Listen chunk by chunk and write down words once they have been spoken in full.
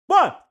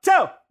1, 2,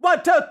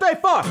 1, 2, 3,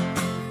 4.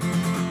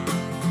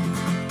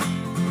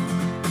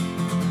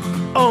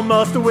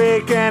 Almost a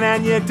weekend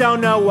and you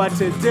don't know what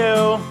to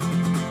do.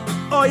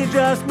 Or you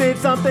just need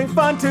something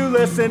fun to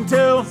listen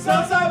to.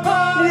 Southside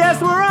Pod!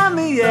 Yes, we're on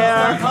the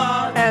air.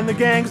 Pod. And the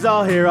gang's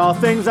all here, all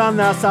things on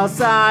the South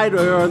Side.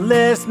 We're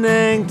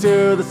listening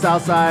to the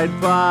Southside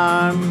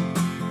Pod.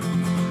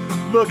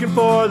 Looking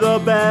for the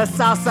best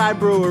Southside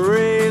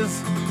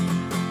breweries.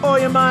 Or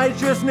you might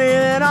just need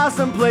an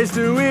awesome place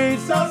to eat.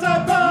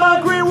 Southside Pod!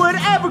 Mount Greenwood,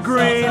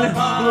 Evergreen, Southside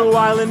Pod. Blue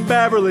Island,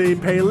 Beverly,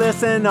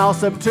 Payless, and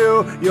Allsup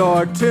too.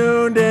 You're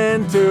tuned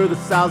into the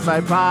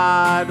Southside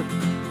Pod.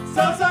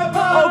 Southside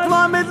Pod!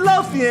 Oakland,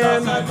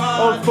 Midlothian, Southside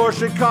Pod. Oak Forest,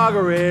 Chicago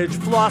Ridge,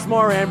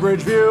 Flossmoor, and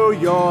Bridgeview.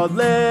 You're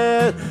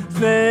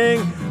listening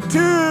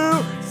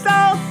to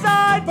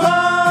Southside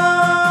Pod.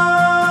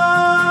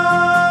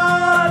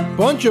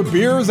 Bunch of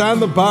beers on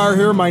the bar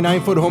here. My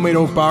 9-foot homemade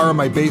oak bar in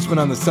my basement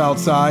on the south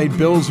side.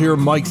 Bill's here,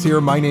 Mike's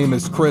here. My name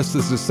is Chris.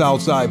 This is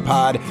Southside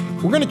Pod.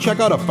 We're going to check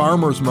out a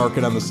farmer's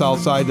market on the south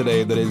side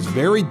today that is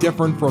very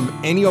different from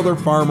any other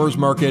farmer's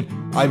market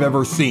I've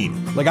ever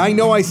seen. Like, I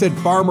know I said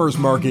farmer's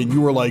market and you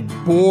were like,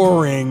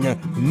 boring.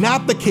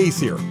 Not the case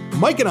here.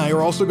 Mike and I are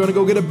also going to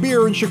go get a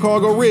beer in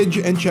Chicago Ridge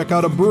and check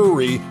out a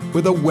brewery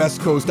with a West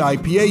Coast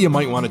IPA you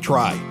might want to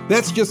try.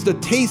 That's just a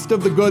taste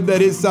of the good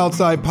that is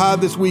Southside Pod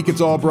this week.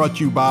 It's all brought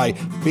to you by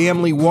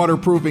Family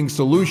Waterproofing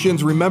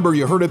Solutions. Remember,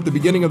 you heard at the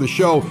beginning of the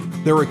show,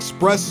 their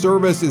express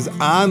service is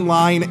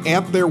online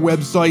at their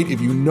website.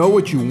 If you know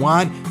what you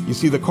want, you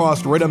see the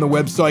cost right on the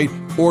website.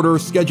 Order,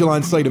 schedule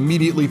on site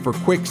immediately for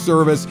quick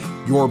service.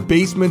 Your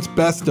basement's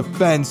best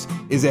defense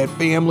is at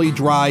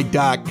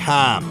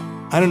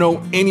familydry.com. I don't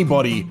know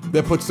anybody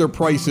that puts their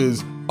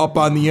prices up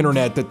on the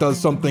internet that does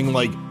something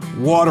like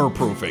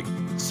waterproofing,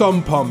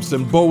 sump pumps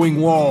and bowing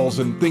walls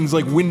and things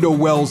like window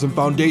wells and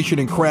foundation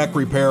and crack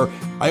repair.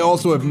 I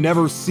also have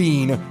never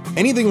seen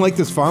anything like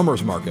this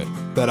farmer's market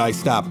that I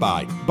stopped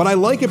by. But I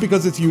like it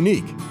because it's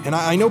unique. And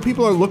I know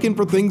people are looking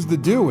for things to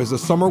do as the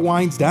summer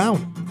winds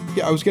down.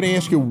 Yeah, I was going to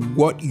ask you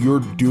what you're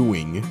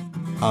doing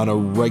on a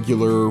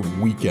regular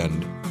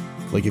weekend.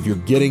 Like if you're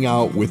getting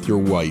out with your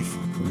wife,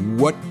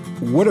 what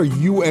are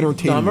you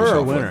entertaining Summer or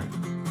yourself winter?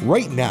 with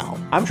right now?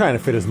 I'm trying to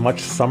fit as much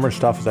summer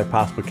stuff as I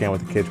possibly can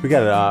with the kids. We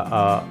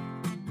got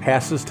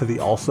passes to the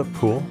Allsup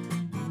pool.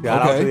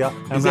 Got out to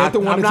the, Is that the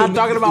one I'm that's not in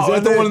talking the- about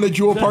is that the one in the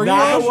Jewel parking lot?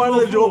 Not the one in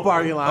the Jewel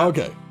parking lot.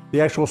 Okay.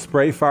 The actual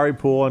Spray Ferry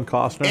pool in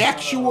Costner.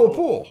 Actual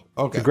pool.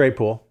 Okay. It's a great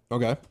pool.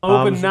 Okay.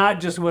 Open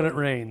not just when it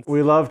rains.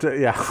 We love to,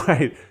 yeah,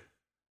 right.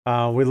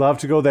 We love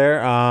to go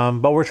there,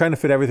 but we're trying to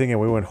fit everything in.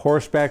 We went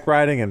horseback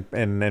riding and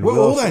Well,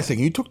 hold on a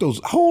second. You took those.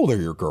 How old are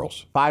your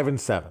girls? 5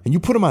 and 7. And you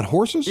put them on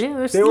horses? Yeah,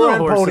 there's They little were on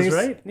horses, ponies.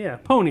 right? Yeah,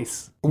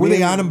 ponies. Were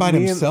they on them by Me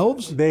and-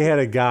 themselves? They had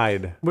a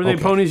guide. Were they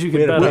Okay. ponies you We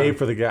could had to bet pay on?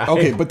 for the guide.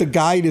 Okay, but the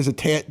guide is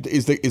attached.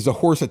 Is the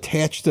horse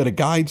attached to the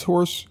guide's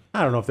horse?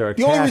 I don't know if they're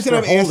attached. The only reason or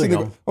I'm asking. holding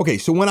them. Okay,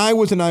 so when I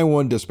was a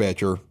 911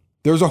 dispatcher,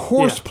 there's a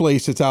horse Yeah.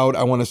 place that's out.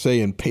 I want to say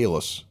in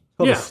Payless,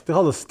 It's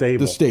called the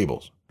stable. the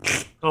stables,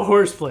 A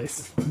horse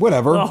place.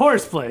 whatever. A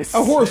horse place.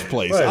 A horse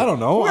place. Right. I don't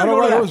know. We're I gonna don't go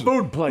to ride that horses.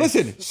 food place.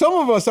 Listen, some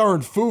of us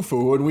aren't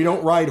foo-foo and we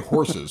don't ride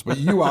horses, but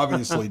you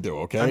obviously do,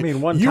 okay? I mean,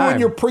 one you time. and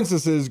your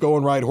princesses go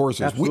and ride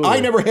horses. Absolutely.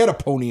 I never had a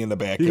pony in the You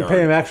backyard. can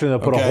pay him extra and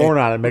they'll put Okay. a horn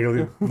on it and make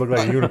it look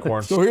like a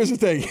unicorn. So here's the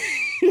thing.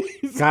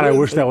 God, I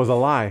wish that was a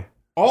lie.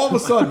 All of a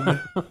sudden,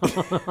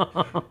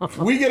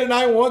 we get a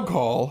 911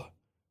 call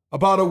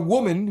about a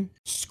woman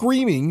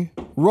screaming,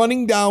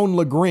 running down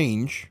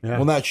LaGrange. Yeah.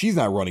 Well, she's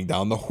not running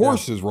down. The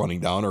horse is running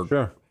down, or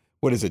Sure.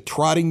 what is it,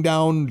 trotting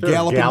down,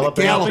 galloping?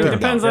 Galloping. Galloping It down.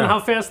 depends on Yeah. how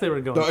fast they were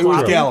going. No, it was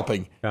Flopping.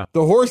 galloping. Yeah.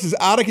 The horse is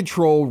out of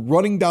control,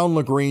 running down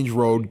LaGrange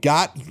Road,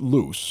 got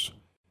loose.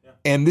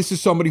 And this is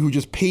somebody who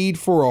just paid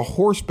for a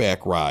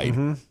horseback ride.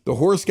 Mm-hmm. The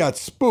horse got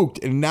spooked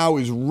and now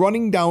is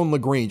running down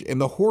LaGrange. And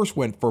the horse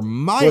went for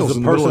miles Was the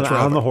in the middle person of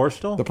traffic. on the horse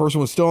still? The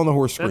person was still on the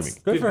horse screaming. That's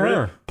Good for grit.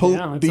 her. Yeah,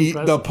 that's the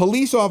impressive.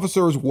 police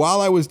officers,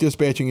 while I was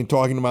dispatching and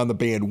talking to them on the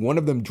band, one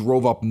of them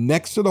drove up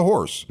next to the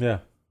horse Yeah.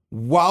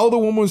 while the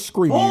woman was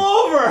screaming.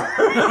 Over!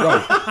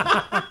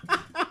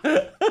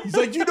 Right. He's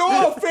like, you know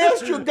how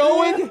fast you're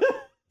going?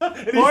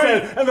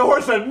 And the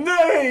horse said,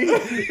 nay!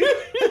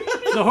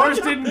 The horse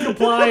didn't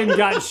comply and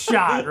got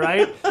shot,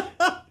 right?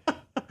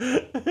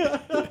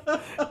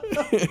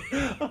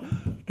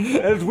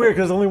 It's weird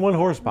because only 1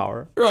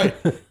 horsepower. Right.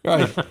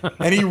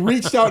 And he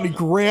reached out and he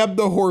grabbed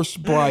the horse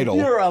bridle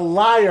You're a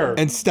liar.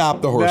 and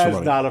stopped the horse That's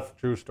running. not a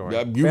true story.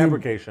 You-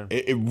 Fabrication.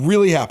 It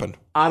really happened.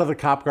 Out of the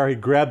cop car, he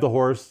grabbed the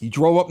horse. He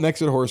drove up next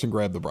to the horse and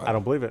grabbed the I bridle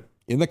don't believe it.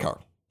 in the car.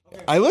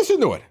 I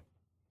listened to it.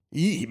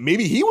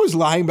 Maybe he was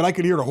lying, but I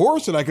could hear the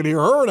horse and I could hear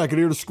her and I could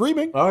hear the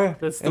screaming. Oh, yeah.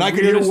 That's the And I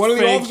could hear weirdest one of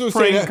the fake officers say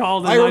prank that.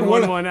 call to I heard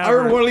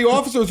 911 one of the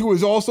officers who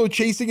was also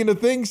chasing into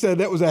things said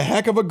that was a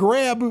heck of a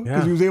grab because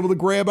Yeah. he was able to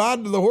grab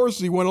onto the horse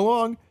as he went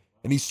along,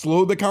 and he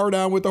slowed the car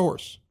down with the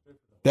horse.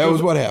 That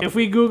was what happened. If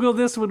we Google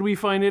this, would we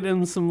find it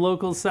in some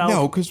local South?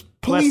 No, because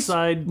police.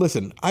 side.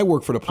 Listen, I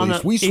work for the On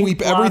police. the We ink sweep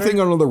blotter? everything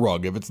under the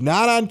rug. If it's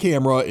not on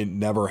camera, it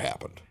never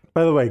happened.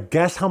 By the way,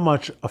 guess how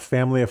much a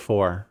family of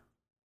 4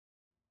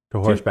 to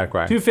horseback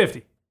ride?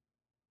 $250.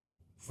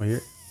 Well,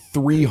 you're-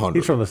 300.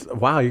 he's from the.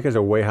 Wow, you guys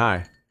are way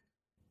high.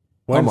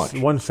 How much?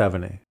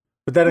 170.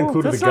 But that Oh,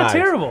 included that's the not guys.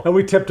 terrible. And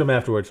we tipped him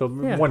afterwards, so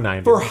Yeah.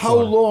 190. For how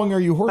long are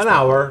you An horseback?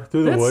 hour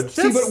through the woods.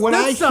 See, but when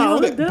I That's hear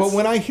solid. that, That's-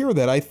 when I hear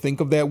that, I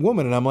think of that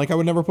woman, and I'm like, I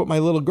would never put my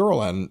little girl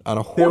on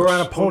a horse. They were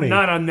on a pony.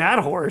 Not on that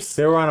horse.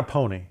 They were on a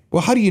pony.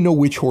 Well, how do you know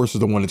which horse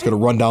is the one that's going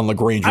to run down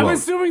Lagrange I'm Road?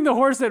 assuming the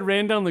horse that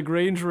ran down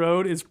LaGrange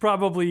Road is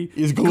probably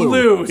Is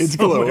glue. It's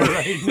glue. somewhere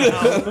right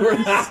now.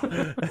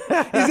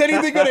 Is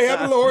anything going to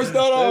happen to the horse?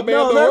 No, man.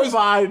 No, the they're horse,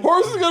 fine.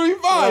 horse is going to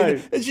be fine.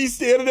 Right. And she's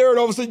standing there, and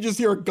all of a sudden, you just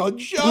hear a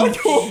gunshot.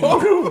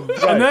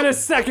 And then a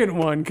second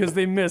one because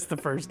they missed the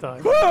first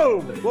time.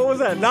 Boom! What was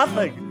that?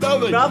 Nothing.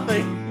 Nothing.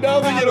 Nothing.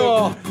 Nothing at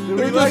all.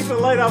 We like to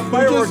light up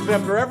fireworks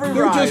after every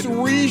They're ride. just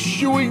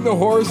re-shoeing the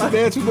horse, and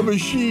that's with the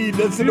machine.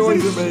 That's the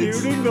noise it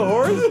makes. Shooting the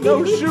horse?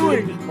 No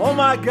shoeing. Oh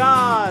my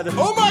God!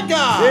 Oh my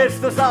God! It's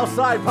the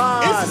Southside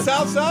Pod. It's the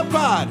Southside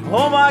Pod.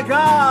 Oh my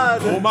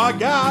God! Oh my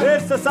God!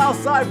 It's the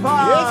Southside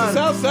Pod. It's the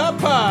Southside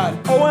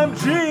Pod.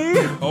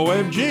 OMG!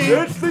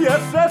 OMG! It's the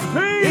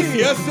SSP. It's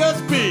the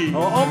SSP.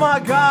 Oh my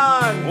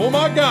God! Oh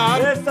my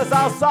God! It's the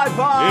Southside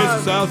Pod.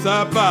 It's the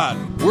Southside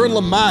Pod. We're in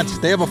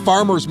Lamont. They have a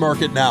farmer's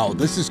market now.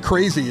 This is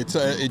crazy.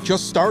 It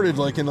just started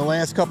like in the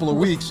last couple of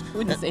weeks. I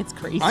wouldn't say it's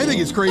crazy. I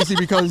think it's crazy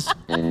because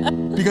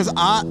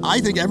I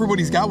think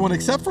everybody's got one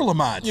except for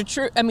Lamont. You're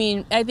true. I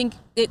mean, I think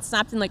it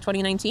stopped in like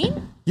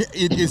 2019. Yeah,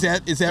 is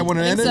that when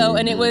it I think ended? so,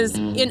 and it was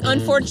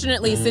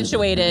unfortunately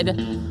situated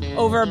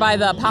over by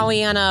the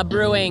Pollyanna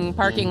Brewing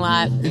parking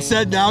lot. It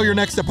said now you're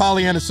next to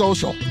Pollyanna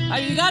Social.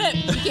 You got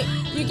it.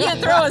 You can't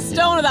throw a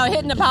stone without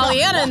hitting a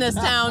Pollyanna in this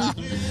town.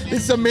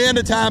 It's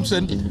Amanda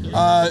Thompson.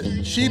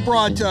 She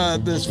brought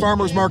this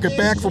farmer's market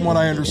back, from what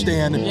I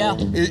understand. Yeah.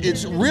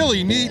 It's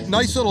really neat,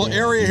 nice little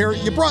area here.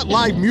 You brought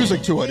live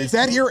music to it. Is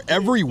that here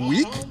every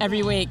week?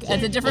 Every week,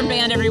 it's a different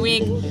band every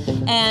week,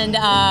 and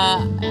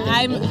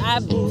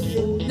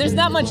there's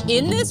not much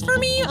in this for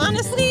me,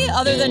 honestly,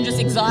 other than just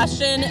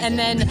exhaustion, and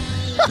then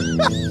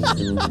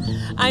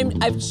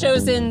I've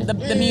chosen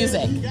the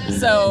music.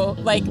 So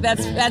like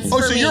that's Oh,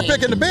 for so me. you're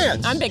picking the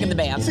bands. I'm picking the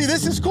band. See,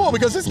 this is cool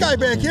because this guy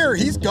back here,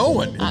 he's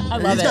going. I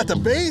And love he's it. got the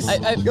bass. I-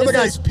 the other this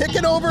guy's is-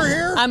 picking over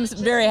here. I'm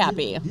very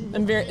happy.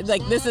 I'm very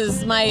this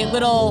is my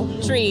little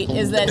treat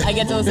is that I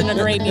get to listen to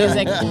great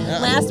music.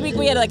 Last week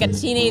we had like a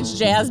teenage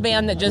jazz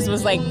band that just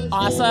was like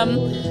awesome.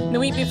 The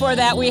week before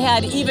that we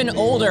had even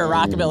older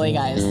rockabilly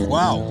guys.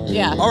 Wow.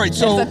 Yeah. All right,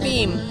 so it's a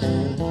theme.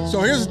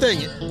 So here's the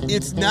thing.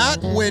 It's not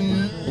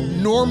when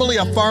normally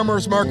a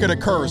farmer's market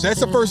occurs. That's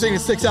the first thing that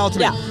sticks out to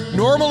me. Yeah.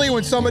 Normally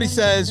when somebody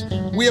says,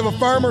 we have a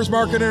farmer's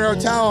market in our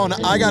town,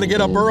 I got to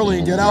get up early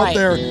and get out Right.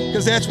 there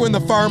because that's when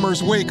the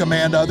farmers wake,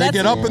 Amanda. They That's-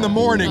 get up in the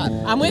morning.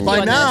 I'm with you By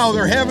on now, this.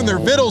 they're having their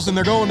victuals and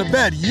they're going to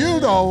bed. You,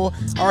 though,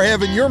 are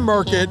having your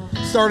market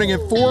starting at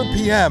 4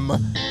 p.m.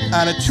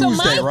 on a So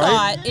Tuesday, my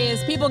right? thought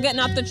is people getting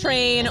off the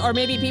train or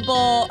maybe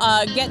people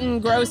getting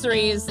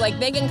groceries. Like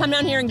they can come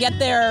down here and get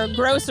their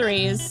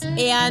groceries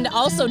and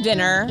also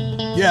dinner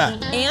Yeah.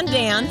 and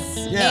dance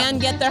Yeah. and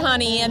get their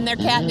honey and their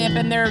catnip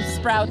and their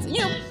sprouts. You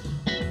know,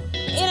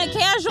 in a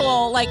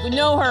casual, like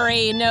no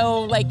hurry,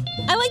 no like.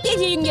 I like the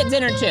idea you can get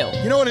dinner too.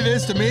 You know what it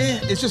is to me?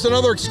 It's just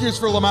another excuse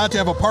for Lamont to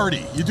have a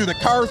party. You do the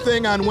car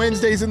thing on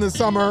Wednesdays in the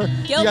summer.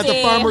 You got the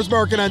Guilty. farmer's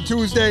market on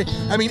Tuesday.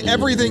 I mean,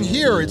 everything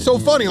here. It's so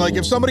funny. Like,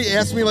 if somebody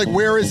asks me, like,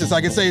 where is this?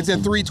 I can say it's at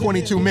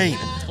 322 Main.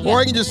 Yeah. Or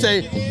I can just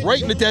say, right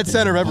in the dead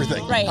center of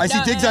everything. Right. I see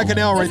No, Diggs on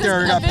Canal right this there.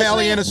 I is got officially-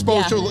 Pollyanna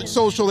yeah.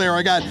 Social there.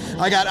 I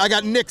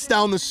got Nick's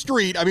down the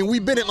street. I mean,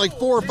 we've been at like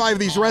 4 or 5 of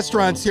these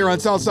restaurants here on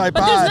Southside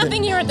But Pod. there's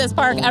nothing here at this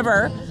park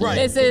ever. Right.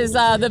 This is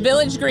the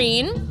Village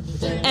Green.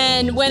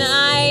 And when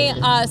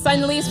I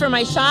signed the lease for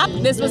my shop,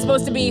 this was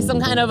supposed to be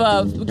some kind of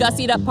a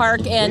gussied up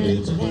park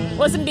and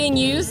wasn't being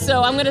used,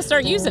 so I'm going to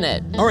start using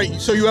it. All right,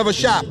 so you have a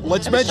shop.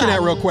 Let's have a mention shop.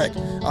 that real quick.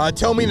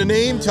 Tell me the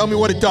name. Tell me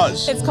what it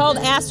does. It's called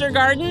Astor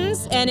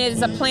Gardens, and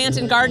it's a plant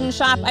and garden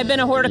shop. I've been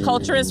a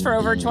horticulturist for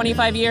over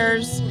 25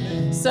 years,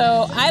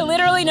 so I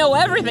literally know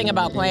everything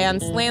about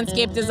plants,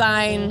 landscape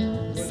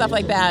design, stuff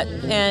like that.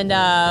 And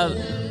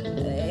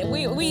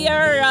we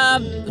are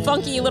a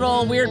funky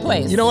little weird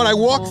place. You know what? I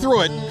walked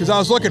through it because I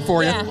was looking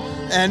for Yeah. you,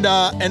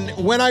 and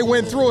when I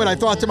went through it, I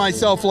thought to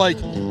myself, like,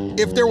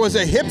 if there was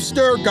a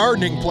hipster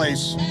gardening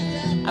place,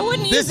 I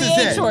wouldn't this use is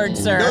the it. H word,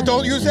 sir. No,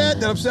 don't use that.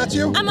 That upsets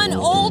you. I'm an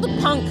old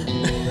punk.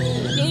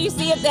 Can you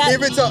see it? That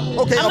If it's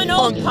I'm an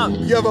old punk.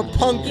 You have a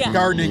punk Yeah.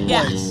 gardening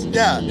Yeah. place.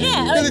 Yeah.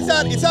 Yeah, Because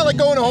it's not like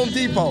going to Home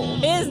Depot.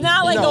 It is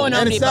not like No, going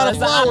Home and it's Depot. not a the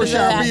flower opposite of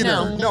shop that.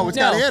 either. No, it's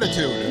got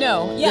attitude.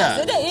 No, yes,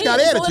 Yeah. it It's got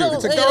is attitude. little-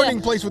 It's a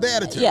gardening place with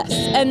attitude. Yes,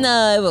 and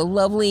a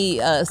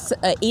lovely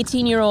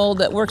 18-year-old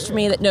that works for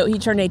me. He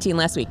turned 18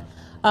 last week.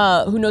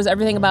 Who knows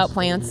everything about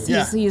plants?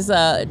 Yeah. He's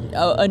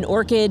an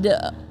orchid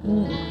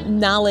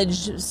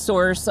knowledge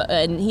source,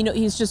 and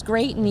he's just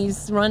great. And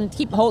he's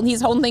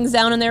holding things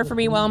down in there for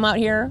me while I'm out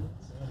here.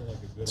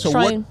 So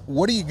Trying.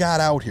 what do you got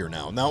out here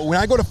now? Now, when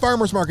I go to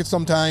farmers markets,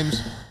 sometimes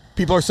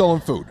people are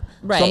selling food.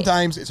 Right.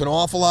 Sometimes it's an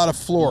awful lot of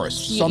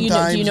florists. Do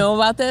Sometimes you know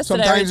about this?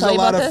 Did I already sometimes tell a you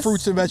lot about of this?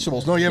 fruits and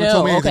vegetables. No, you haven't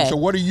told me anything. okay. So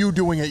what are you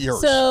doing at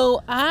yours?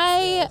 So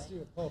I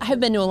have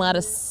been to a lot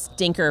of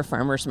stinker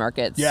farmers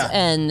markets. Yeah.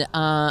 And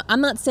I'm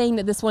not saying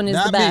that this one is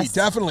Not the best.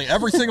 me, definitely.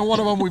 Every single one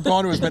of them we've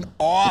gone to has been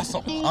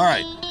awesome. All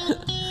right.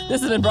 This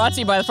has been brought to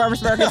you by the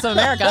Farmers Markets of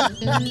America.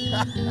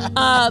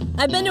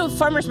 I've been to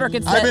farmers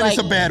markets that I've been like,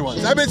 to some bad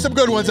ones. I've been to some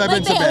good ones. I've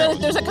been like to some bad ones.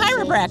 there's a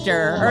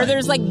chiropractor, or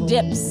there's like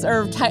dips,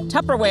 or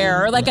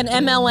Tupperware, or like an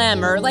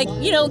MLM, or like,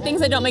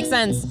 things that don't make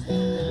sense.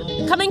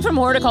 Coming from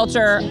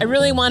horticulture, I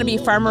really want to be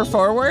farmer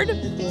forward.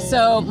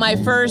 So my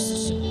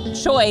first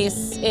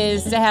choice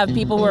is to have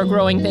people who are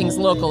growing things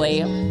locally,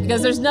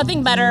 because there's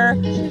nothing better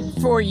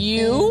for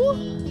you,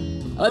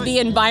 the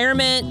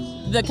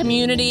environment, the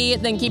community,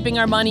 than keeping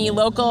our money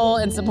local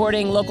and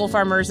supporting local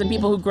farmers and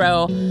people who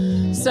grow.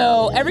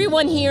 So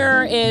everyone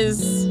here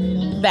is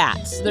that.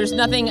 There's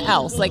nothing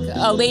else. Like,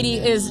 a lady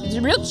is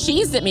real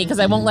cheesed at me because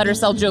I won't let her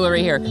sell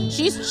jewelry here.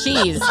 She's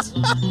cheesed.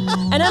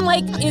 And I'm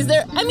like, and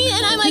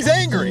I'm like, She's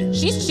angry.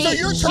 she's cheesed. So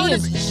you're turning,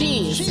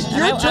 She is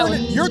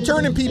cheesed. you're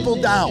turning people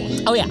down.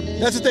 Oh yeah.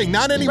 That's the thing.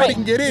 Not anybody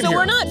can get in so here.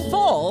 we're not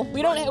full.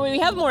 We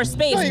have more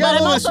space, No, you but got a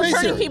I'm little also space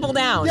turning here. people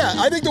down. Yeah,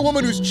 I think the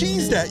woman who's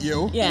cheesed at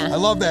you, Yeah. I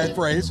love that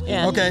phrase.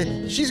 Yeah.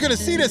 Okay, she's going to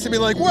see this and be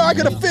like, well, I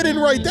got to fit in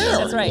right there.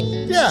 That's right.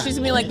 Yeah. She's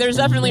gonna be like, there's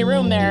definitely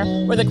room there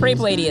where the crepe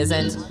lady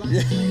isn't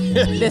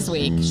this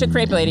week.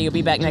 Crepe lady will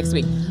be back next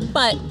week.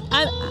 But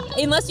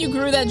unless you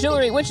grew that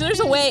jewelry, which there's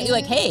a way,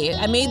 like, hey,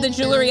 I made the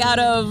jewelry out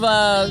of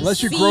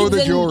Unless you seeds grow the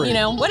and, jewelry.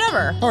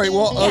 Whatever. All right,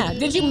 well, Yeah.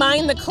 Did you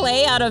mine the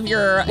clay out of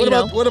your,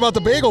 what about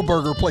the bagel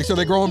burger place? Are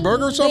they growing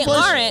burgers They someplace?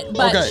 aren't,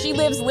 but okay. she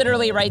lives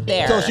literally right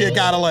there. So you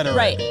gotta let her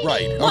Right. in.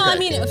 Right. Well, okay. I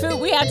mean,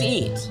 food, we have to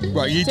eat.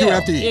 Right, you too. do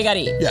have to eat. You gotta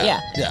eat. Yeah,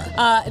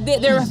 Yeah.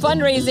 They're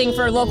fundraising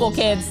for local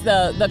kids.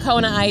 The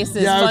Kona Ice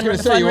is Yeah, I was going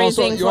to say,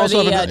 fundraising you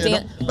also for have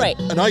the right.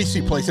 an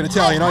icy place, an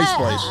Italian ice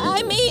place.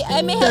 I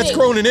may have That's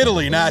grown in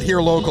Italy, not here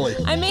locally.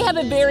 I may have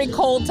a very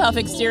cold, tough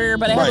exterior,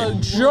 but I have Right.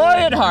 a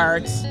giant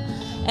heart.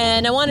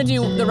 And I want to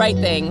do the right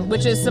thing,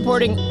 which is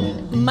supporting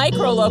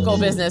micro local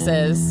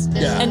businesses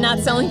and not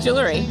selling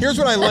jewelry. Here's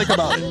what I like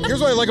about it. Here's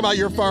what I like about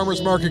your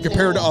farmer's market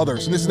compared to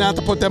others. And this is not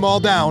to put them all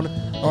down,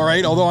 all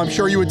right? Although I'm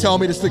sure you would tell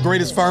me this is the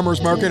greatest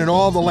farmer's market in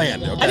all the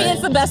land, okay? I mean,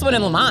 it's the best one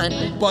in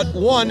Lamont. But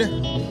one,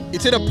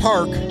 it's in a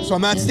park, so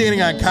I'm not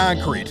standing on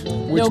concrete,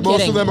 which No most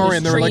kidding. of them are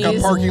in. There's They're like a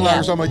trees. parking lot Yeah.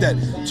 or something like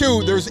that.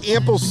 Two, there's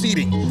ample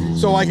seating.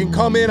 So I can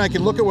come in, I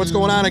can look at what's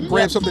going on, I can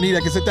grab Yep. something to eat, I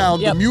can sit down.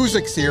 Yep. The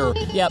music's here.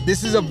 Yep.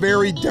 This is a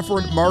very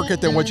different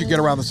market than what you get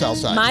around the south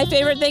side. My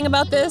favorite thing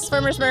about this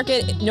farmers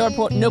market: no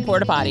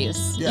porta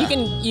potties. Yeah. You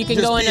can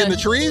Just go be in the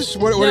trees?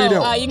 What do you do?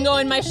 You can go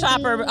in my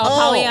shop or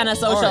Pollyanna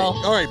Social.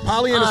 All right.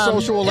 Pollyanna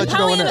Social will let you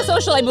go in there.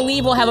 Pollyanna Social, I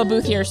believe, will have a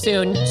booth here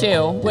soon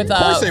too, with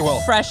course they will.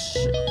 fresh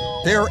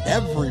They're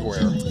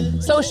everywhere.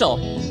 social.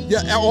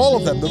 Yeah, all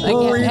of them. The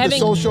brewery, the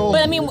social.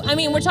 But I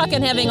mean, we're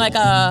talking having like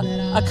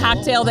a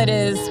cocktail that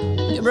is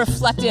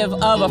reflective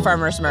of a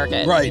farmer's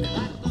market. Right.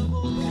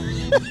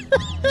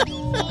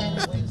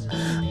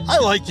 I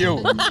like you.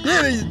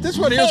 Yeah, this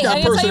one here's Hey, got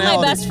I'm gonna tell you my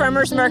personality. best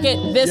farmer's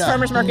market. This Yeah.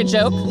 farmer's market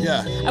joke.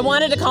 Yeah. I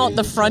wanted to call it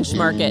the French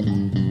market.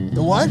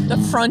 The what? The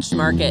French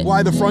market.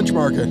 Why the French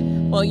market?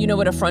 Well, you know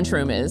what a French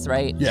room is,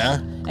 right? Yeah.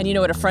 And you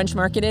know what a French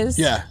market is?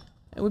 Yeah.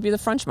 It would be the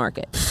French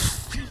market.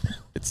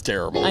 It's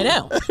terrible. I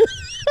know.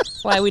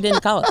 That's why we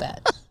didn't call it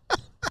that.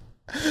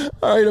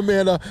 All right,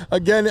 Amanda.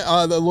 Again,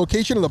 the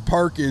location of the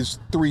park is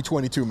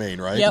 322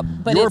 Main, right? Yep,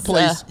 but your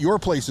it's, your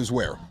place is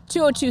where?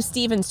 202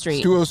 Stephen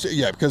Street. 206,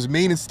 yeah, because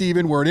Main and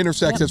Stephen, where it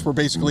intersects, that's where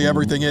basically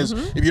everything is.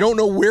 Mm-hmm. If you don't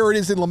know where it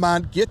is in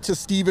Lamont, get to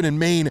Stephen and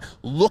Main,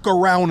 look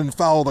around and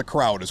follow the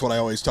crowd is what I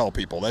always tell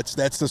people. That's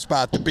the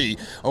spot to be,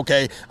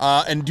 okay?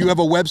 And do you have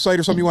a website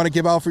or something you want to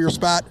give out for your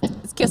spot?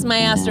 It's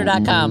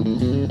kissmyaster.com.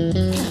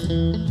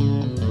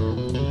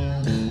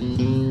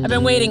 I've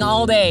been waiting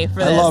all day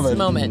for I this love it.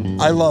 moment.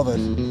 I love it.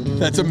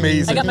 That's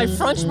amazing. I got my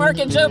French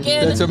market joke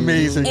in. That's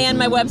amazing. And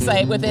my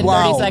website within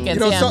Wow. 30 seconds. You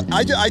know,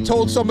 yeah. so I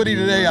told somebody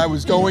today I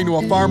was going to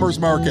a farmer's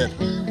market,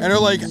 and they're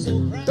like,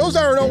 those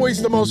aren't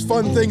always the most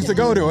fun things to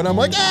go to. And I'm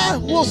like,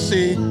 we'll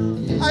see.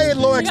 I had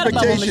low You got a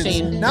bubble expectations.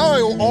 machine. Now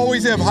I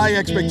always have high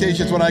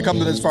expectations when I come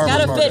to this farmer's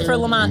Gotta market. fit for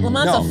Lamont.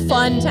 Lamont's No. a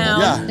fun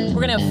town. Yeah.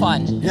 We're gonna have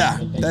fun. Yeah,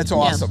 that's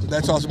awesome.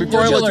 That's awesome. Before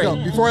No I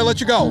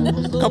let you jewelry.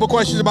 go, a couple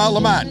questions about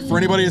Lamont for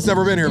anybody that's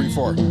never been here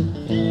before.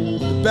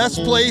 The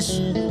best place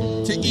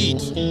to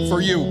eat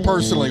for you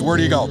personally, where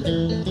do you go?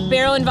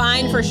 Barrel and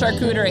Vine for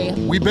charcuterie.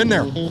 We've been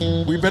there.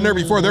 We've been there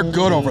before. They're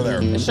good over there.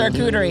 The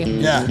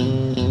charcuterie. Yeah.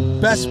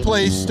 Best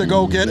place to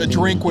go get a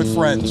drink with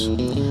friends.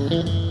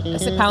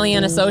 It's a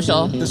Pollyanna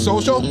Social. The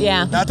social?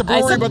 Yeah. Not the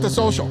brewery, but the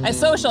social. I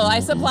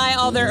supply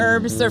all their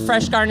herbs, their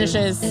fresh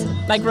garnishes.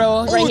 I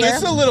grow right here.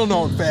 That's a little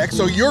known fact.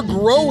 So you're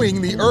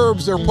growing the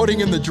herbs they're putting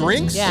in the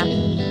drinks? Yeah.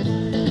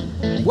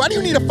 Why do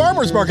you need a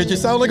farmer's market? You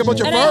sound like a bunch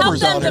of And I help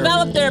farmers them out here.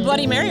 develop their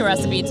Bloody Mary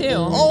recipe too.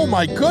 Oh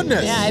my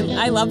goodness. Yeah,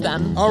 I love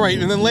them. All right,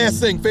 and then last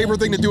thing, favorite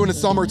thing to do in the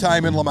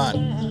summertime in Lamont?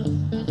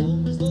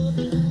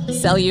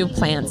 sell you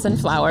plants and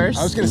flowers.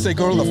 I was going to say,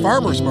 go to the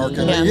farmer's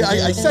market. Yeah.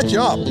 I set you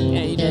up.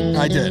 Yeah, you did.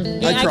 I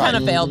did. Yeah, I tried. kind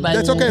of failed, but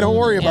That's okay. Don't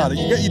worry about it.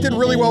 You did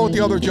really well with the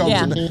other jokes,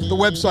 Yeah. and the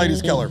website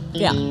is killer.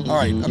 Yeah. All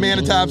right,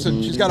 Amanda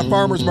Thompson. She's got a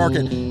farmer's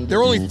market.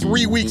 They're only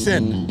 3 weeks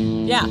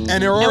in. Yeah. And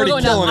they're already we're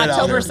going killing to it out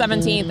October here.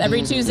 17th,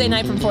 every Tuesday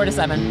night from 4 to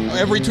 7.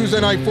 Every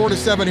Tuesday night, 4 to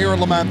 7 here in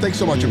Lamont. Thanks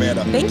so much,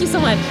 Amanda. Thank you so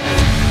much.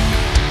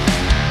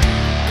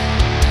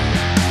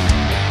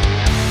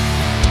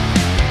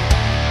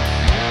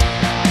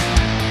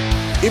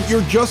 If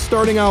you're just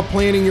starting out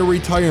planning your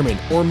retirement,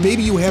 or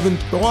maybe you haven't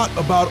thought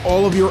about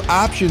all of your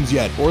options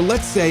yet, or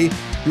let's say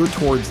you're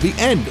towards the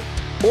end,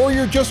 or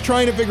you're just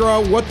trying to figure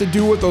out what to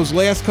do with those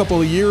last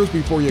couple of years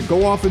before you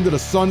go off into the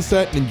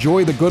sunset and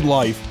enjoy the good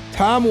life,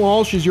 Tom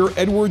Walsh is your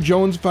Edward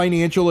Jones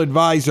financial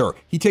advisor.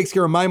 He takes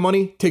care of my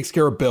money, takes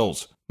care of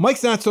Bill's.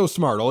 Mike's not so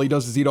smart. All he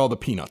does is eat all the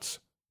peanuts.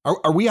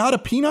 Are we out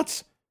of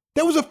peanuts?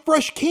 That was a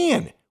fresh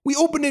can. We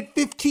opened it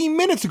 15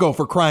 minutes ago,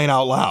 for crying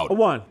out loud. A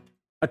 1,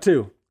 a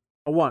 2,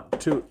 a 1,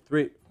 2,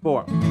 3,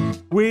 4.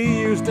 We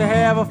used to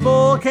have a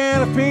full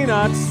can of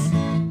peanuts.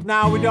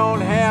 Now we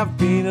don't have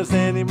peanuts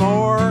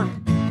anymore.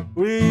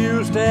 We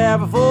used to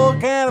have a full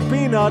can of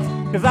peanuts,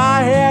 'cause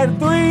I had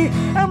 3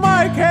 and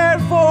Mike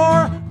had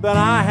 4. Then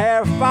I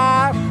had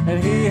 5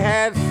 and he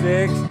had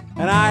 6.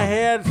 And I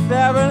had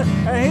 7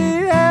 and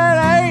he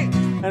had 8.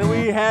 And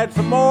we had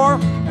some more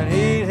and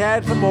he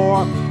had some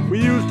more.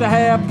 We used to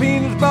have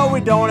peanuts, but we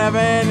don't have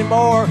any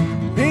more.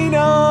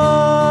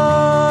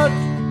 Peanuts,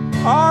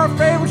 our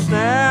favorite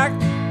snack.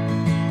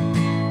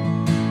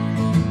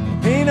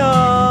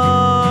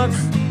 Peanuts,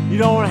 you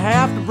don't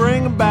have to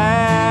bring them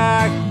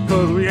back,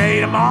 'cause we ate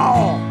them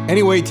all.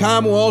 Anyway,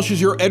 Tom Walsh is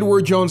your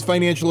Edward Jones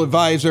financial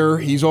advisor.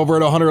 He's over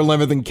at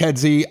 111th and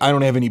Kedzie. I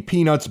don't have any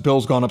peanuts.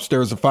 Bill's gone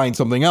upstairs to find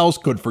something else.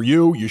 Good for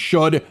you. You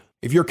should.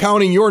 If you're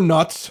counting your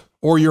nuts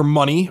or your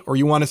money, or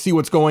you want to see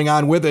what's going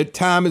on with it,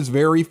 Tom is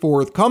very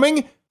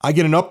forthcoming. I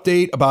get an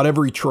update about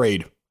every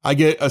trade. I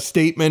get a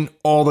statement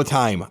all the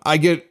time. I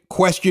get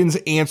questions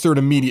answered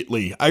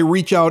immediately. I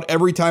reach out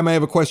every time I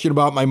have a question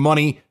about my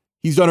money.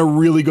 He's done a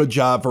really good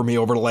job for me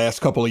over the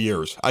last couple of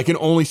years. I can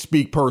only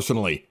speak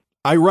personally.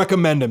 I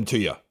recommend him to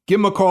you. Give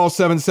him a call,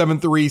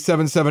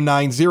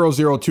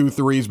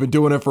 773-779-0023. He's been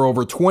doing it for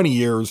over 20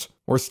 years.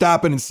 Or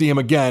stop in and see him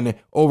again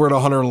over at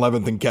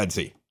 111th and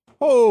Kedzie.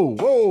 Whoa,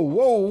 whoa,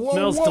 whoa, whoa.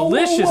 Smells whoa,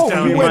 delicious whoa, whoa.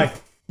 down here.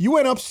 You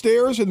went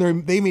upstairs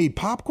and they made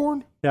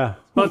popcorn? Yeah.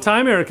 About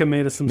time Erica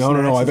made us some No,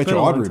 snacks. no, I It's bet been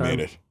you a long Audrey time. made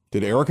it.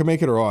 Did Erica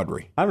make it or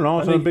Audrey? I don't know.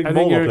 It's I in a think- big I think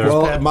bowl up Erica's there.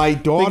 Well, passed- my I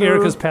think daughter,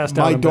 Erica's passed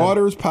out my in bed.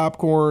 daughter's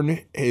popcorn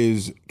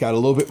is got a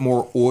little bit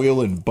more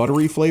oil and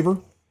buttery flavor,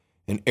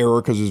 and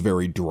Erica's is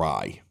very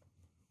dry.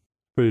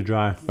 Pretty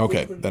dry.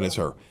 Okay, then it's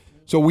her.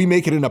 So we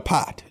make it in a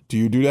pot. Do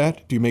you do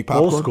that? Do you make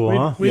popcorn? Old school,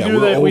 huh? We Yeah, do we're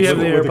that. old We have school.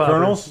 the With air the poppers,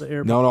 kernels? the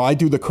air- No, I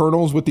do the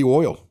kernels with the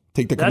oil.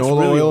 Take the That's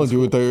canola really oil old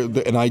and do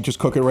it and I just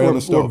cook it right on the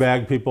We're stove.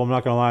 bag people, I'm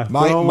not going to lie.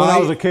 My- when I my-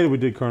 was a kid, we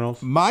did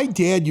kernels. My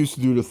dad used to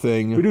do the We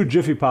thing do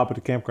Jiffy Pop at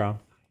the campground.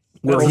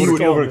 where That's he a would.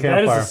 skill. over the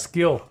That is campfire. a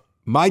skill.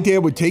 My dad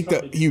would take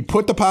he'd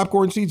put the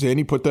popcorn seeds in.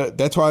 He put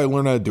that's how I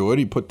learned how to do it.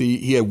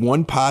 He had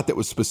one pot that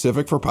was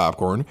specific for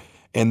popcorn,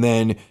 and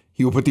then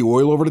he would put the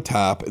oil over the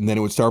top, and then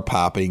it would start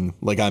popping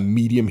like on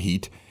medium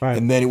heat, Right.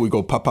 and then it would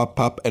go pop, pop,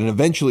 pop, and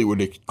eventually it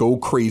would go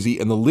crazy,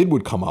 and the lid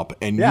would come up,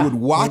 and Yeah. you would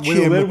watch When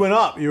him. the lid went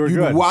up, you were you'd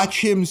good. watch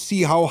him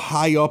see how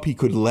high up he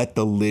could let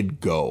the lid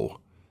go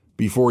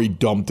before he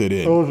dumped it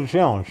in. It was a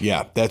challenge.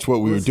 Yeah, that's what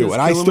we would do, his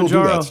and I still do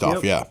Kilimanjaro, that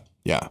stuff. yep.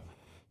 Yeah.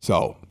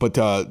 So, but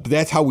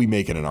that's how we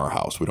make it in our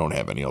house. We don't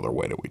have any other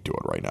way that we do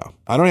it right now.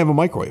 I don't have a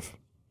microwave.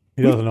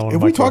 He doesn't know.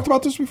 Have we talked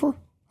about this before?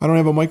 I don't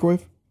have a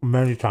microwave.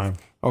 Many times.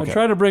 Okay, I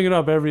try to bring it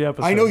up every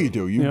episode. I know you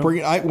do. You Yeah. bring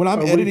it when I'm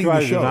Or we editing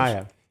try the to deny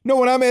shows. it. No,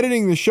 when I'm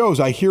editing the shows,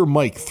 I hear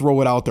Mike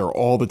throw it out there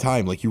all the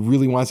time. Like he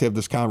really wants to have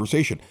this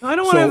conversation. I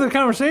don't want to have the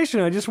conversation.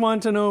 I just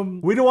want to know.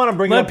 We don't want to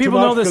bring it Let up people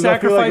too much know the 'cause I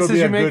feel like it would sacrifices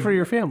be a you make good- for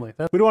your family.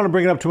 That's We don't want to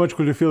bring it up too much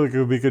because we feel like it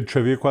would be a good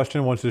trivia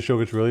question once the show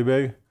gets really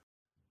big.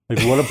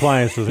 Like, what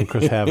appliance doesn't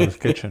Chris have in his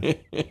kitchen?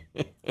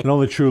 And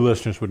only true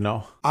listeners would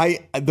know.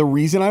 The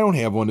reason I don't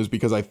have one is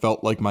because I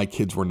felt like my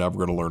kids were never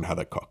going to learn how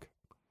to cook.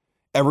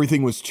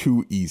 Everything was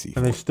too easy.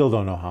 And they still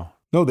don't know how.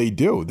 No, they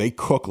do. They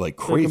cook like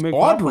crazy. make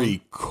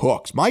Audrey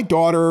cooks. My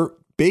daughter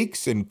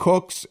bakes and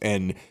cooks,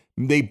 and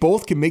they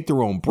both can make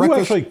their own Who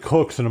breakfast. actually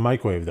cooks in a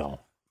microwave, though?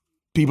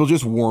 People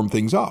just warm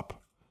things up.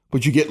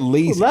 But you get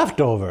lazy.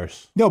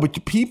 Leftovers. No,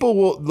 but people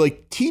will,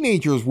 like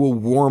teenagers will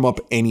warm up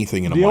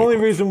anything in a The only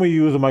microwave. reason we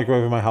use a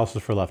microwave in my house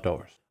is for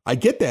leftovers. I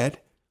get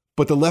that,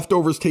 but the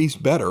leftovers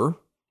taste better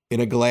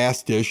in a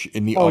glass dish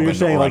in the Oh, oven you're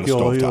saying or like on a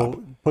stovetop.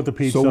 you'll put the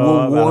pizza So we'll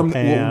on warm, a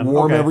pan. we'll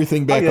warm Okay.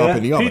 everything back I get up it.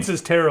 in the oven.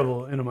 Pizza's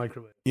terrible in a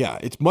microwave. Yeah,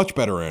 it's much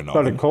better in an Better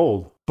oven.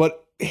 cold.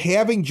 But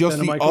having just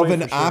Than a the microwave,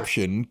 oven for sure.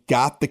 option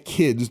got the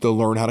kids to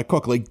learn how to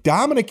cook. Like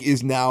Dominic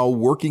is now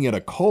working at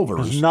a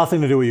Culver's There's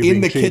nothing to do with you in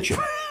being the cheap. kitchen.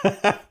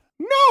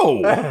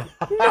 No,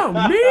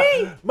 No,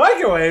 me?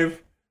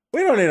 Microwave?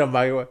 We don't need a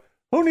microwave.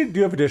 Do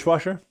you have a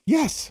dishwasher?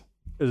 yes.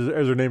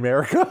 Is her name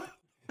Erica?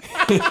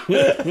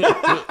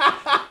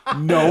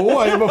 No,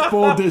 I have a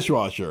full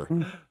dishwasher.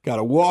 Got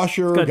a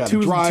washer, got two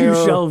a dryer.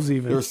 2 shelves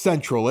even. There's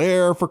central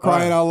air for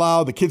crying out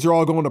loud. The kids are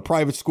all going to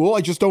private school.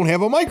 I just don't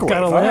have a microwave.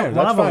 Got a Fine, that's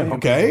lava fine. lamp.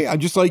 Okay? I'm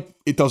just like,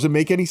 it doesn't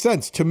make any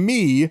sense. To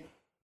me, A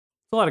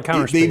lot of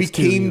counter they space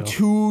became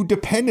too. too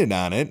dependent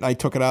on it, and I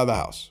took it out of the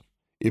house.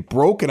 It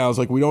broke, and I was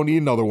like, we don't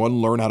need another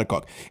one. Learn how to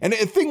cook. And the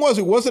thing was,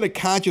 it wasn't a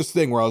conscious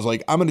thing where I was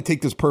like, I'm going to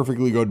take this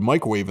perfectly good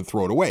microwave and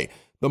throw it away.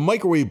 The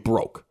microwave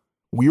broke.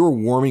 We were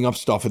warming up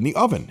stuff in the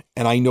oven,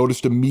 and I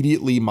noticed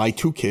immediately my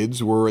 2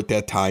 kids were at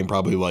that time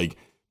probably like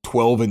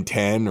 12 and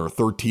 10 or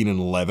 13 and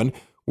 11,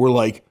 were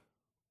like,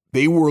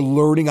 they were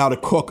learning how to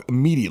cook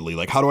immediately.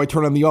 Like, how do I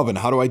turn on the oven?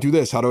 How do I do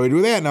this? How do I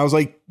do that? And I was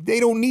like, they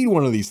don't need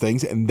one of these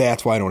things, and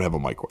that's why I don't have a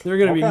microwave. They're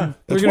gonna Okay.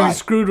 be why. be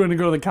screwed when they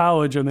go to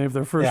college and they have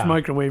their first Yeah.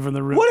 microwave in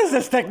the room. What is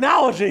this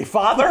technology,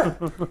 Father?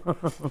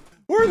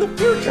 We're in the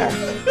future.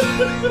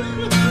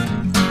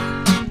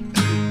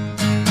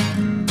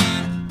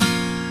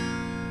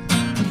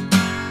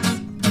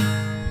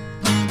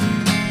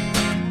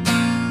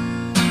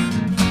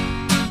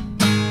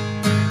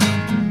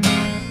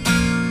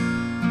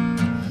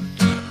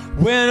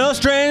 We're no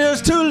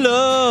strangers to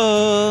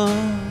love.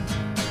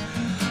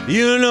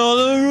 You know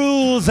the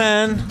rules,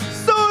 and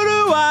so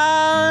do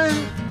I.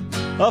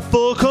 A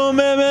full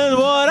commitment,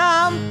 what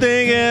I'm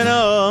thinking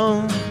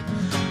of.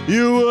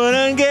 You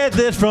wouldn't get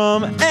this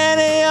from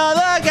any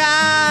other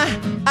guy.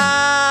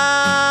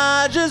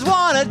 I just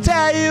want to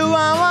tell you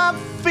how I'm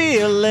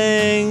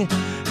feeling.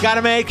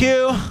 Gotta make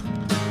you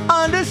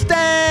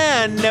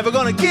understand. Never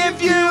gonna give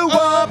you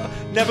up.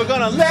 Never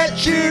gonna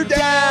let you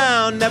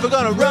down. Never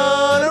gonna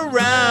run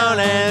around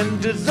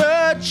and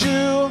desert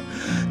you.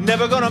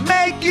 Never gonna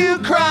make you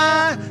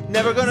cry.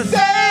 Never gonna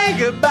say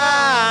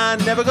goodbye.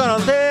 Never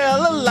gonna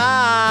tell a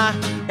lie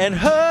and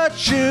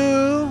hurt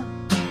you.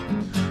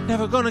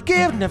 Never gonna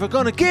give you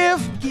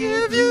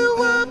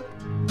up.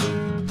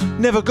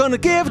 Never gonna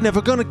give you up.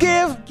 Never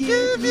gonna give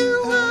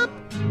you up.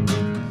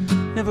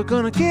 Never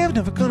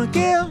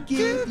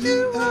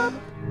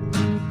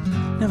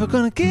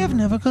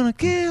gonna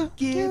give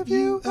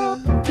you up.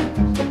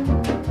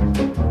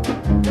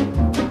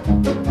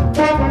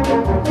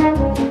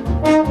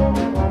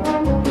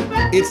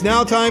 It's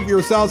now time for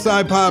your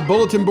Southside Pod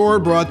Bulletin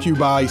Board, brought to you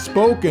by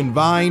Spoke and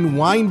Vine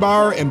Wine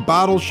Bar and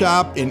Bottle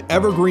Shop in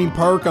Evergreen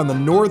Park on the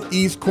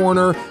northeast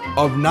corner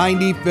of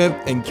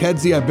 95th and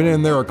Kedzie. I've been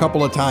in there a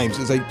couple of times.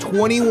 It's a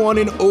 21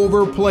 and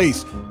over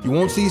place. You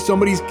won't see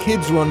somebody's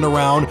kids running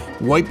around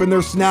wiping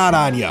their snot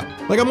on you.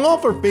 Like, I'm all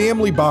for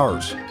family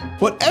bars,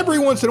 but every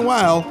once in a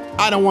while,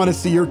 I don't want to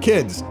see your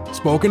kids.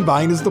 Spoke and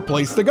Vine is the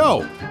place to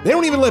go. They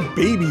don't even let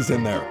babies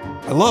in there.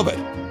 I love it.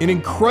 An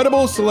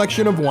incredible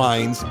selection of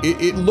wines.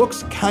 It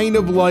looks kind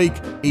of like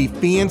a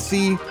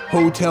fancy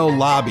hotel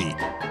lobby.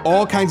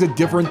 All kinds of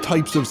different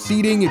types of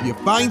seating. If you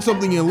find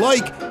something you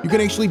like, you can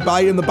actually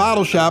buy it in the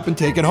bottle shop and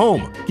take it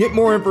home. Get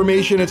more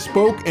information at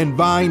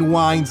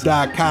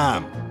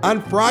spokeandvinewines.com. On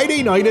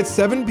Friday night at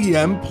 7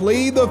 p.m.,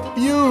 play The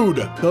Feud.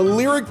 The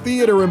Lyric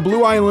Theater in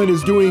Blue Island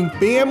is doing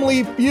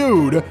Family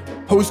Feud,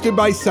 hosted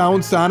by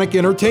Sound Sonic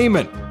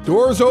Entertainment.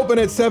 Doors open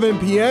at 7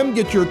 p.m.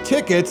 Get your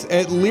tickets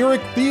at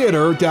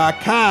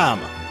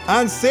lyrictheater.com.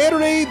 On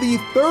Saturday, the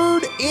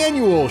 3rd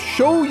annual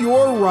Show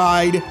Your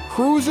Ride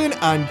Cruisin'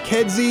 on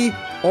Kedzie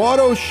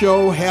auto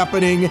show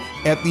happening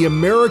at the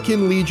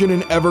American Legion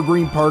in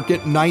Evergreen Park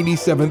at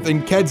 97th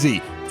and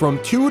Kedzie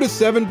from 2 to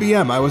 7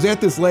 p.m. I was at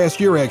this last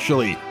year,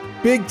 actually.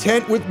 Big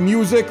tent with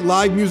music,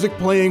 live music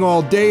playing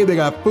all day. They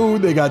got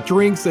food, they got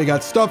drinks, they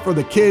got stuff for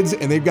the kids,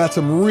 and they've got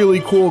some really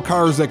cool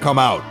cars that come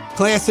out.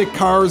 Classic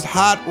cars,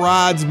 hot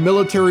rods,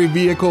 military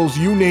vehicles,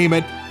 you name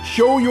it.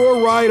 Show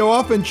your ride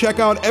off and check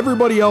out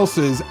everybody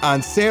else's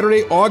on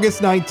Saturday,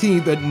 August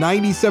 19th at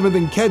 97th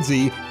and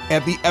Kedzie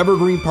at the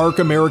Evergreen Park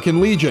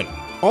American Legion.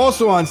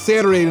 Also on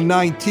Saturday the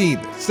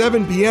 19th,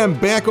 7 p.m.,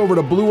 back over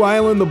to Blue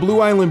Island. The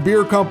Blue Island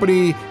Beer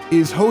Company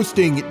is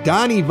hosting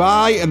Donnie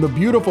Vai and the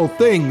Beautiful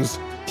Things.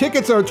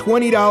 Tickets are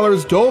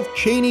 $20. Dolph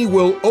Chaney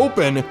will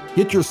open.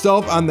 Get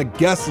yourself on the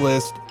guest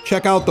list.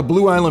 Check out the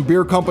Blue Island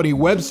Beer Company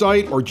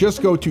website or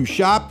just go to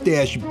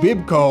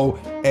shop-bibco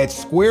at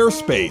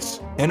Squarespace.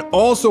 And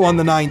also on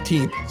the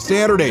 19th,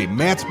 Saturday,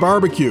 Matt's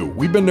Barbecue.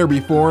 We've been there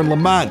before in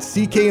Lamont.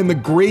 CK and the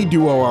Gray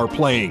Duo are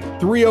playing.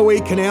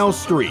 308 Canal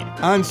Street.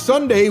 On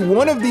Sunday,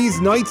 one of these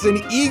Knights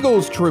and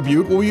Eagles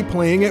tribute will be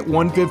playing at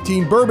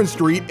 115 Bourbon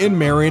Street in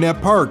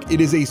Marionette Park.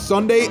 It is a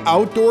Sunday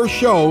outdoor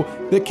show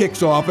that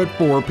kicks off at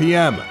 4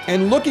 p.m.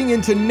 And looking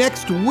into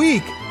next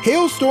week,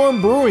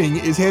 Hailstorm Brewing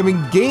is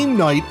having game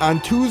night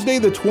on Tuesday,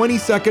 the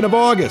 22nd of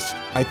August.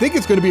 I think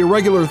it's going to be a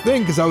regular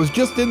thing because I was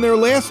just in there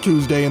last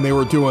Tuesday and they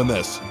were doing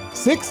this.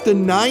 6 to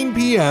 9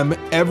 p.m.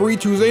 every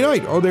Tuesday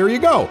night. Oh, there you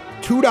go.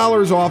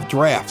 $2 off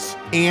drafts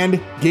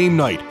and game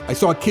night. I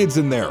saw kids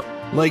in there.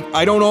 Like,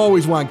 I don't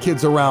always want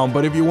kids around,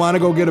 but if you want to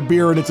go get a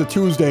beer and it's a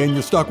Tuesday and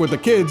you're stuck with the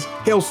kids,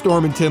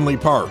 Hailstorm in Tinley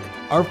Park.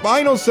 Our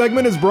final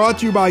segment is brought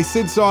to you by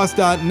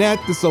SidSauce.net.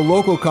 This is a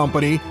local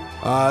company.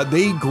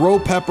 They grow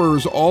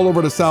peppers all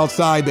over the South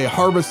Side. They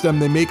harvest them.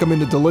 They make them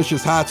into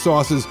delicious hot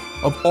sauces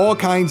of all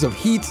kinds of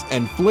heats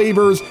and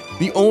flavors.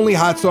 the only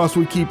hot sauce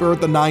we keep here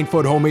at the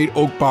 9-Foot Homemade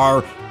Oak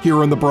Bar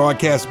here in the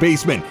broadcast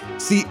basement.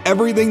 See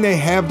everything they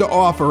have to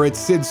offer at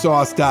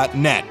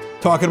sidsauce.net.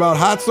 Talking about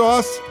hot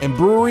sauce and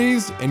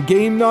breweries and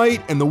game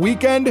night and the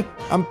weekend,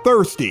 I'm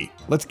thirsty.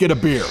 Let's get a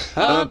beer.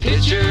 A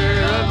pitcher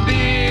of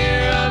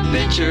beer, a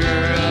pitcher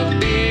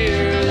of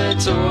beer.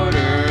 Let's order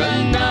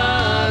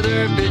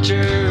another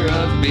pitcher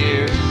of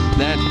beer.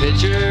 That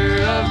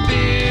pitcher of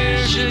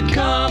beer should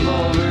come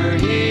over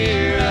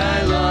here.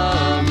 I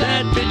love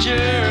that pitcher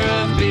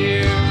of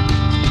beer.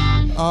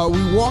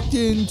 We walked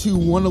into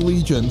One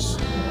Allegiance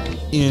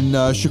in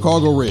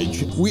Chicago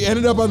Ridge. We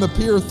ended up on the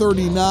Pier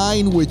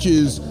 39, which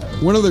is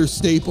one of their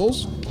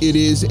staples. It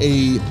is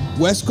a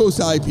West Coast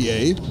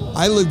IPA.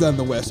 I lived on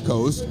the West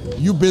Coast.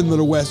 You've been to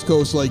the West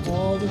Coast like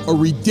a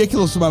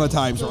ridiculous amount of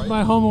times, right?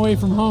 My home away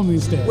from home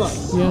these days. Right.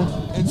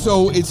 Yeah. And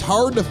so it's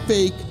hard to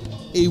fake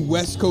a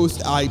West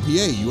Coast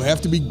IPA. You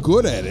have to be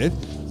good at it.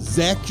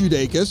 Zach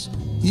Judakis,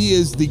 he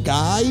is the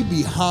guy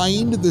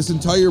behind this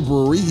entire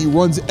brewery. He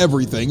runs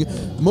everything.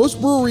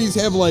 Most breweries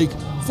have like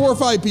 4 or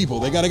 5 people.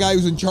 They got a guy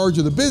who's in charge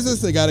of the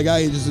business. They got a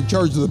guy who's in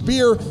charge of the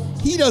beer.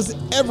 He does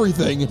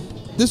everything.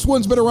 This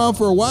one's been around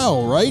for a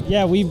while, right?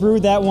 Yeah, we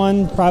brewed that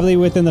one probably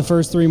within the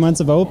first 3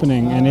 months of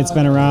opening, and it's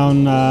been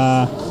around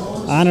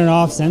on and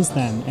off since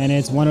then. And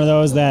it's one of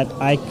those that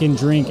I can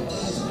drink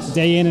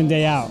day in and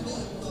day out.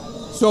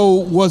 So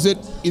was it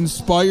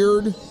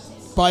inspired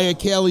by a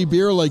Cali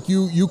beer? Like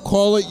you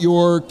call it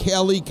your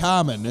Cali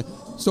Common.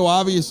 So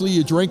obviously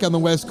you drank on the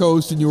West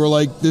Coast and you were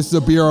like, this is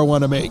a beer I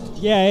want to make.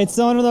 Yeah, it's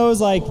one of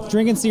those like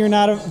drinking Sierra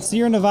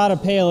Nevada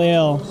Pale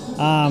Ale,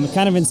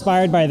 kind of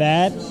inspired by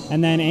that.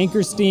 And then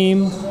Anchor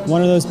Steam,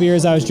 one of those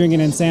beers I was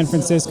drinking in San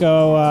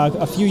Francisco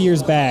a few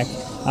years back.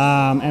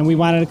 And we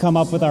wanted to come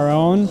up with our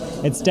own.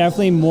 It's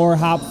definitely more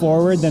hop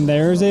forward than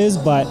theirs is,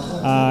 but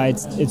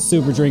it's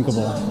super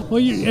drinkable.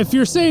 Well, if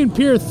you're saying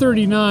Pier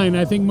 39,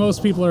 I think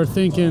most people are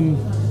thinking,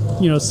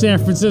 San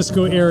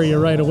Francisco area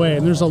right away.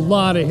 And there's a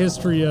lot of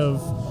history of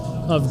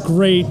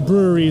great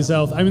breweries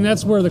out. I mean,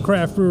 that's where the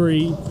craft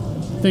brewery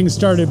thing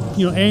started.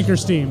 Anchor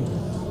Steam,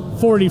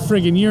 40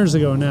 friggin' years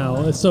ago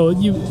now. So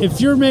if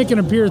you're making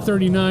a Pier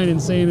 39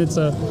 and saying it's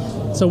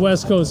a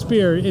West Coast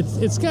beer,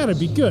 it's got to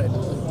be good.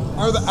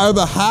 Are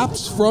the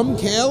hops from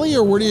Cali,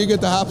 or where do you get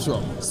the hops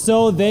from?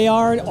 So they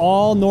are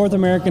all North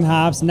American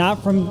hops,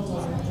 not from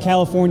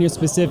California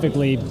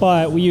specifically,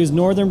 but we use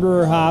Northern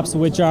Brewer hops,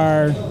 which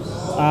are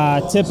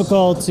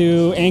typical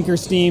to Anchor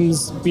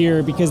Steam's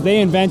beer because they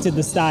invented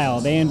the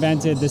style. They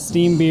invented the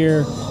steam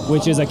beer,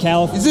 which is a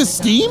California. Is this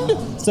steamed?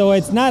 So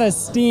it's not a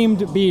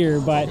steamed beer,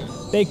 but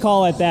they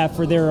call it that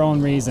for their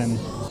own reason.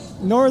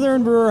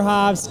 Northern Brewer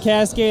hops,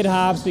 Cascade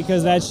hops,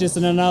 because that's just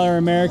another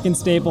American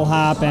staple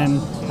hop, and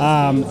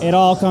it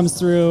all comes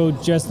through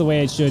just the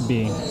way it should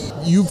be.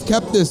 You've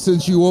kept this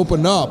since you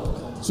opened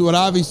up, so it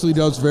obviously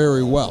does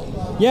very well.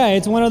 Yeah,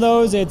 it's one of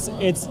those. It's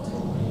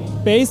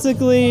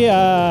basically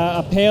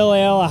a pale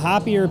ale, a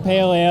hoppier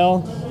pale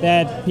ale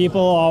that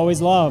people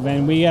always love,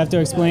 and we have to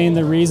explain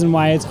the reason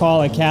why it's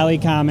called a Cali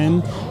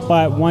Common,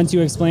 but once you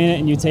explain it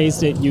and you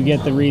taste it, you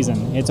get the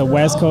reason. It's a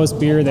West Coast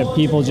beer that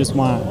people just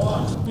want.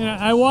 Yeah,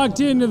 I walked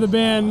into the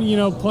band,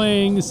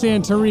 playing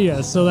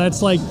Santeria, so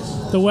that's like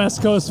the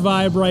West Coast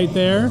vibe right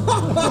there.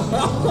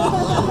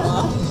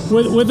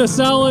 with a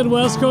solid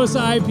West Coast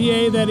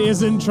IPA that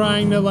isn't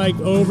trying to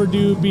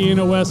overdo being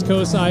a West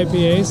Coast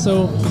IPA.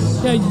 So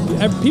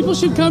yeah, people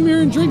should come here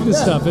and drink this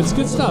stuff. It's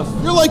good stuff.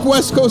 You're like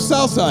West Coast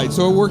Southside,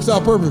 so it works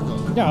out perfect.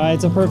 Yeah,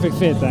 it's a perfect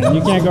fit then.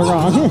 You can't go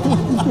wrong.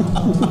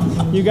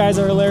 You guys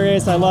are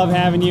hilarious. I love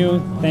having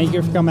you. Thank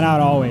you for coming out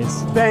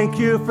always. Thank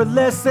you for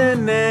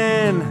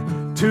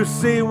listening to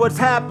see what's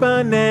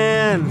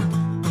happening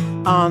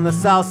on the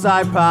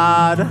Southside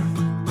Pod.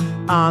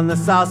 On the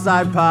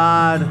Southside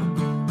Pod.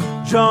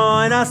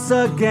 Join us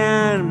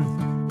again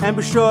and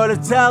be sure to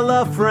tell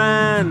a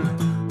friend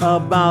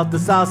about the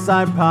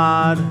Southside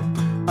Pod.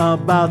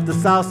 About the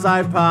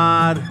Southside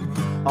Pod.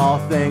 All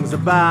things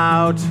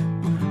about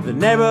the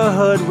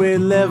neighborhood we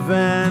live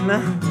in.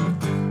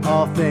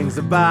 All things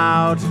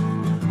about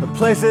the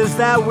places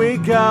that we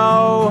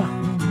go.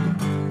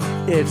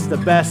 It's the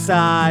best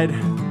side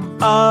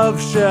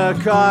of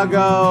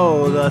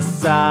Chicago, the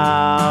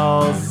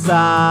Southside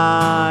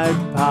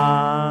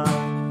Pod.